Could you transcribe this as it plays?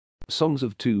Songs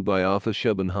of Two by Arthur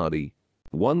Sheburne Hardy.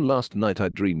 One last night I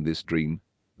dreamed this dream,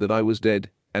 that I was dead,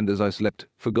 and as I slept,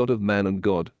 forgot of man and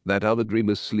God, that other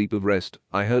dreamless sleep of rest,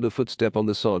 I heard a footstep on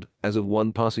the sod, as of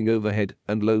one passing overhead,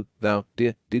 and lo, thou,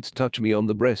 dear, didst touch me on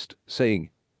the breast, saying,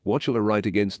 "What shall I write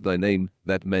against thy name,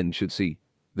 that men should see?"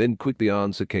 Then quick the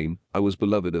answer came, "I was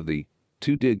beloved of thee.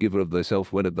 Too dear giver of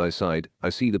thyself when at thy side, I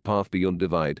see the path beyond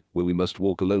divide, where we must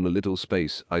walk alone a little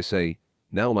space, I say.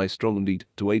 Now my strong indeed,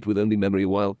 to wait with only memory a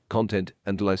while, content,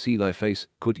 until I see thy face,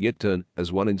 could yet turn,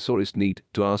 as one in sorest need,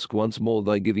 to ask once more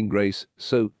thy giving grace.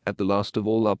 So, at the last of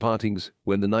all our partings,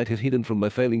 when the night had hidden from my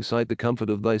failing sight the comfort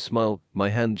of thy smile, my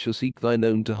hand shall seek thine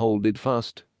own to hold it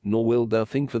fast. Nor wilt thou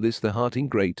think for this the heart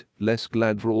ingrate, less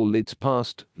glad for all its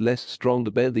past, less strong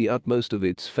to bear the utmost of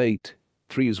its fate.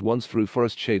 3 As once through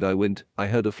forest shade I went, I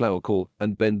heard a flower call,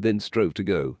 and bend then strove to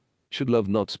go. Should love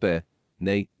not spare?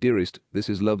 Nay, dearest, this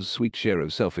is love's sweet share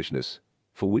of selfishness.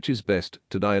 For which is best,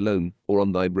 to die alone, or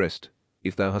on thy breast?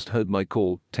 If thou hast heard my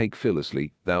call, take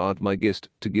fearlessly, thou art my guest,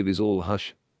 to give is all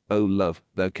hush. O love,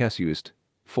 thou casuist.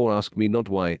 For ask me not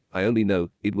why, I only know,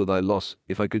 it were thy loss,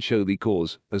 if I could show thee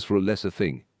cause, as for a lesser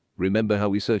thing. Remember how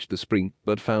we searched the spring,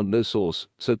 but found no source,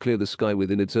 so clear the sky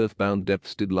within its earth-bound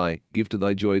depths did lie. Give to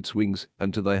thy joy its wings,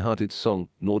 and to thy heart its song,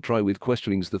 nor try with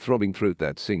questionings the throbbing throat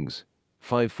that sings.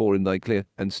 5 For in thy clear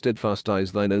and steadfast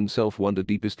eyes thine own self-wonder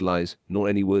deepest lies, nor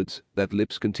any words, that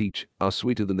lips can teach, are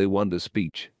sweeter than they wonder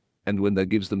speech. And when thou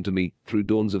gives them to me, through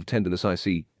dawns of tenderness I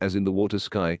see, as in the water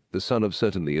sky, the sun of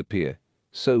certainly appear.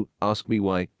 So, ask me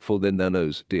why, for then thou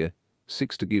knows, dear.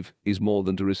 6 To give, is more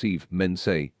than to receive, men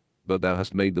say. But thou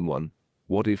hast made them one.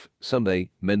 What if, some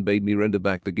day, men bade me render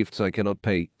back the gifts I cannot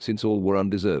pay, since all were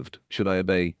undeserved, should I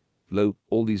obey? Lo,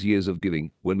 all these years of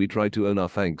giving, when we try to earn our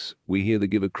thanks, we hear the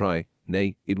giver cry,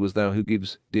 "Nay, it was thou who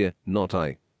gives, dear, not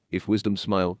I." If wisdom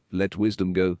smile, let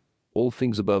wisdom go. All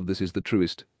things above this is the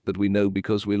truest, that we know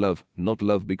because we love, not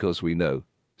love because we know.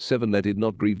 7 Let it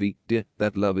not grieve thee, dear,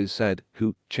 that love is sad,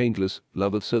 who, changeless,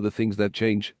 loveth so the things that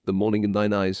change, the morning in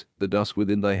thine eyes, the dusk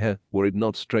within thy hair. Were it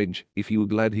not strange, if he were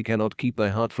glad he cannot keep thy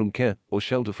heart from care, or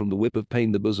shelter from the whip of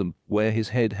pain the bosom, where his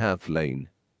head hath lain.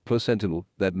 Poor sentinel,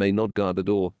 that may not guard the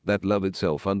door, that love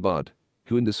itself unbarred.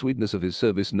 Who in the sweetness of his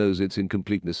service knows its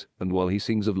incompleteness, and while he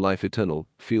sings of life eternal,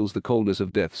 feels the coldness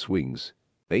of death's wings.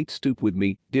 8 Stoop with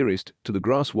me, dearest, to the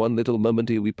grass one little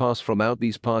moment ere we pass from out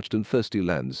these parched and thirsty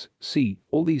lands. See,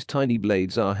 all these tiny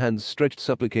blades are hands stretched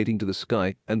supplicating to the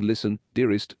sky, and listen,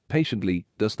 dearest, patiently,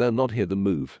 dost thou not hear them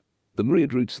move? The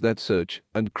myriad roots that search,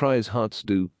 and cry as hearts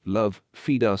do, "Love,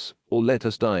 feed us, or let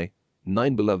us die."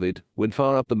 9 Beloved, when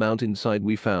far up the mountain side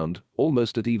we found,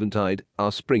 almost at eventide,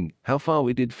 our spring, how far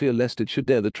we did fear lest it should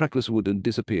dare the trackless wood and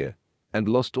disappear. And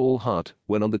lost all heart,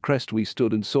 when on the crest we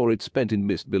stood and saw it spent in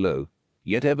mist below.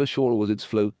 Yet ever sure was its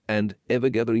flow, and, ever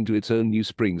gathering to its own new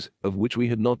springs, of which we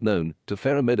had not known, to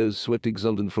fairer meadows swept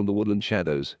exultant from the woodland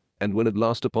shadows. And when at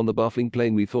last upon the baffling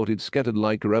plain we thought it scattered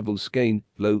like a ravelled skein,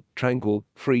 lo, tranquil,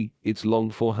 free, its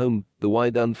longed-for home, the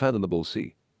wide unfathomable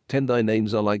sea. 10 Thy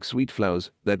names are like sweet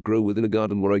flowers, that grow within a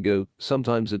garden where I go,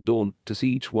 sometimes at dawn, to see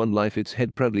each one life its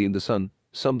head proudly in the sun,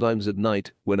 sometimes at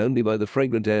night, when only by the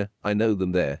fragrant air, I know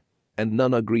them there. And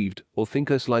none are grieved, or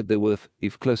think I slight their worth,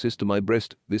 if closest to my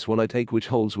breast, this one I take which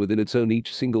holds within its own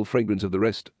each single fragrance of the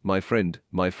rest, my friend,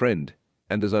 my friend.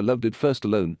 And as I loved it first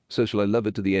alone, so shall I love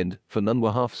it to the end, for none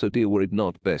were half so dear were it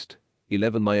not best.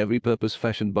 11 My every purpose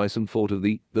fashioned by some thought of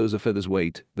thee, those a feather's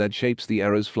weight, that shapes the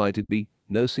arrow's flight it be.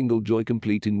 No single joy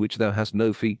complete in which thou hast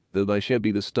no fee, though thy share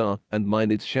be the star, and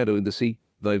mine its shadow in the sea.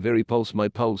 Thy very pulse my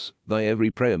pulse, thy every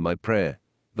prayer my prayer.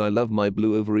 Thy love my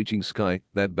blue overreaching sky,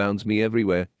 that bounds me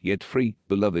everywhere, yet free,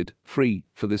 beloved, free,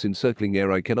 for this encircling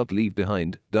air I cannot leave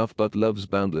behind, doth but love's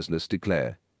boundlessness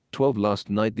declare. 12 Last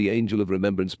night the angel of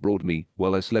remembrance brought me,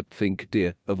 while I slept think,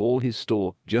 dear, of all his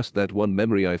store, just that one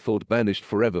memory I thought banished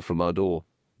forever from our door.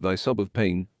 Thy sob of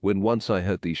pain, when once I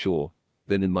hurt thee sure.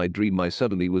 Then in my dream I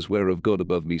suddenly was ware of God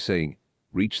above me saying,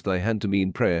 "Reach thy hand to me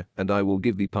in prayer, and I will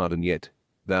give thee pardon yet."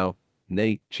 Thou,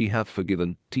 "Nay, she hath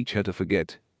forgiven, teach her to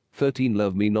forget." 13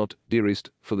 Love me not,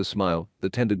 dearest, for the smile, the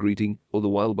tender greeting, or the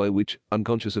while by which,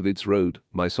 unconscious of its road,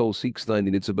 my soul seeks thine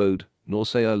in its abode, nor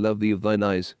say I love thee of thine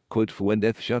eyes, quote, for when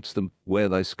death shuts them, where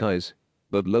thy skies.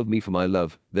 But love me for my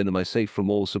love, then am I safe from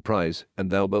all surprise, and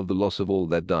thou above the loss of all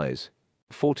that dies.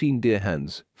 14 Dear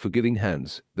hands, forgiving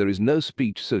hands, there is no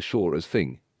speech so sure as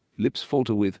thing. Lips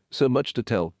falter with so much to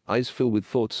tell, eyes fill with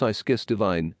thoughts I scarce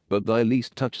divine, but thy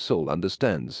least touch soul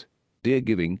understands. Dear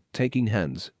giving, taking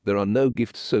hands, there are no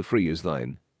gifts so free as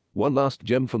thine. One last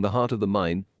gem from the heart of the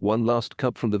mine, one last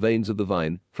cup from the veins of the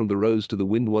vine, from the rose to the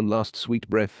wind one last sweet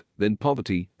breath, then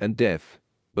poverty and death.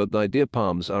 But thy dear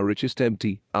palms are richest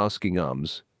empty, asking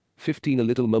alms. 15 A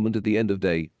little moment at the end of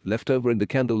day, left over in the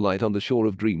candlelight on the shore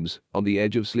of dreams, on the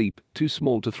edge of sleep, too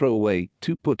small to throw away,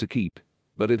 too put to keep.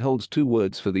 But it holds 2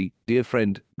 words for thee, dear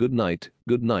friend, good night,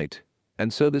 good night.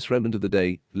 And so this remnant of the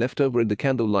day, left over in the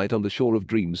candlelight on the shore of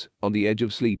dreams, on the edge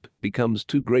of sleep, becomes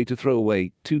too great to throw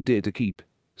away, too dear to keep.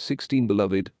 16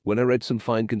 Beloved, when I read some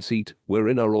fine conceit,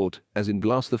 wherein are wrought, as in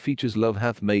glass the features love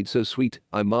hath made so sweet,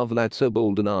 I marvel at so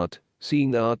bold an art, seeing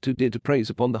thou art too dear to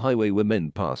praise upon the highway where men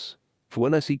pass. For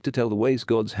when I seek to tell the ways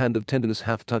God's hand of tenderness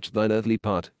hath touched thine earthly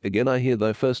part, again I hear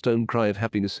thy first own cry of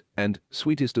happiness, and,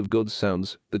 sweetest of God's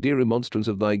sounds, the dear remonstrance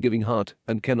of thy giving heart,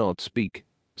 and cannot speak.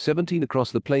 17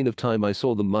 Across the plain of time I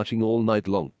saw them marching all night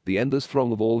long, the endless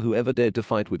throng of all who ever dared to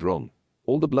fight with wrong.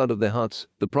 All the blood of their hearts,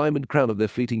 the prime and crown of their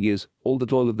fleeting years, all the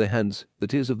toil of their hands, the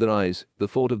tears of their eyes, the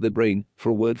thought of their brain,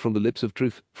 for a word from the lips of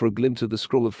truth, for a glimpse of the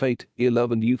scroll of fate, ere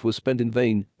love and youth were spent in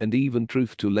vain, and even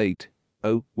truth too late.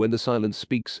 Oh, when the silence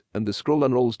speaks, and the scroll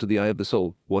unrolls to the eye of the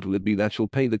soul, what will it be that shall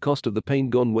pay the cost of the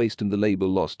pain gone waste and the labor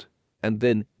lost? And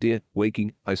then, dear,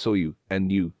 waking, I saw you, and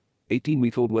knew. 18 We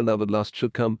thought when love at last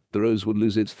should come, the rose would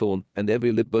lose its thorn, and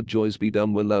every lip but joys be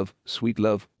dumb when love, sweet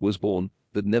love, was born,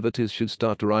 that never 'tis should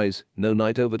start to rise, no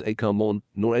night over a calm morn,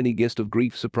 nor any guest of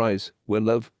grief surprise, when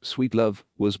love, sweet love,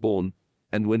 was born.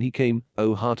 And when he came,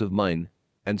 O heart of mine,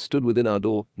 and stood within our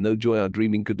door, no joy our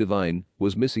dreaming could divine,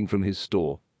 was missing from his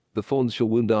store. The thorns shall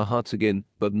wound our hearts again,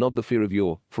 but not the fear of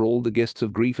yore, for all the guests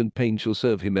of grief and pain shall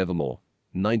serve him evermore.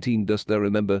 19 Dost thou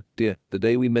remember, dear, the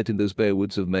day we met in those bare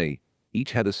woods of May?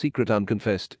 Each had a secret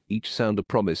unconfessed, each sound a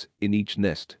promise, in each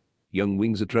nest. Young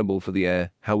wings a tremble for the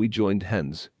air, how we joined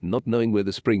hands, not knowing where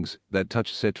the springs, that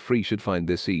touch set free should find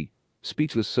their sea.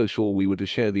 Speechless so sure we were to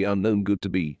share the unknown good to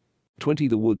be. 20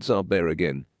 The woods are bare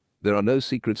again. There are no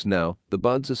secrets now, the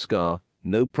buds are scar,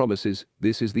 no promises,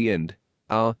 this is the end.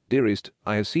 Ah, dearest,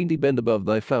 I have seen thee bend above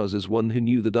thy flowers as one who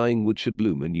knew the dying wood should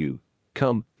bloom anew.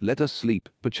 Come, let us sleep,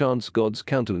 perchance God's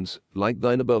countenance, like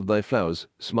thine above thy flowers,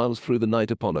 smiles through the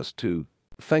night upon us too.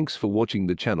 Thanks for watching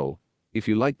the channel. If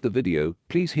you liked the video,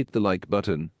 please hit the like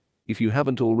button. If you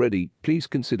haven't already, please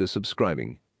consider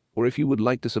subscribing. Or if you would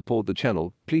like to support the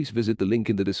channel, please visit the link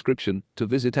in the description to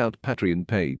visit our Patreon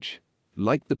page.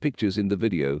 Like the pictures in the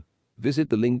video. Visit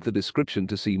the link in the description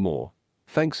to see more.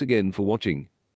 Thanks again for watching.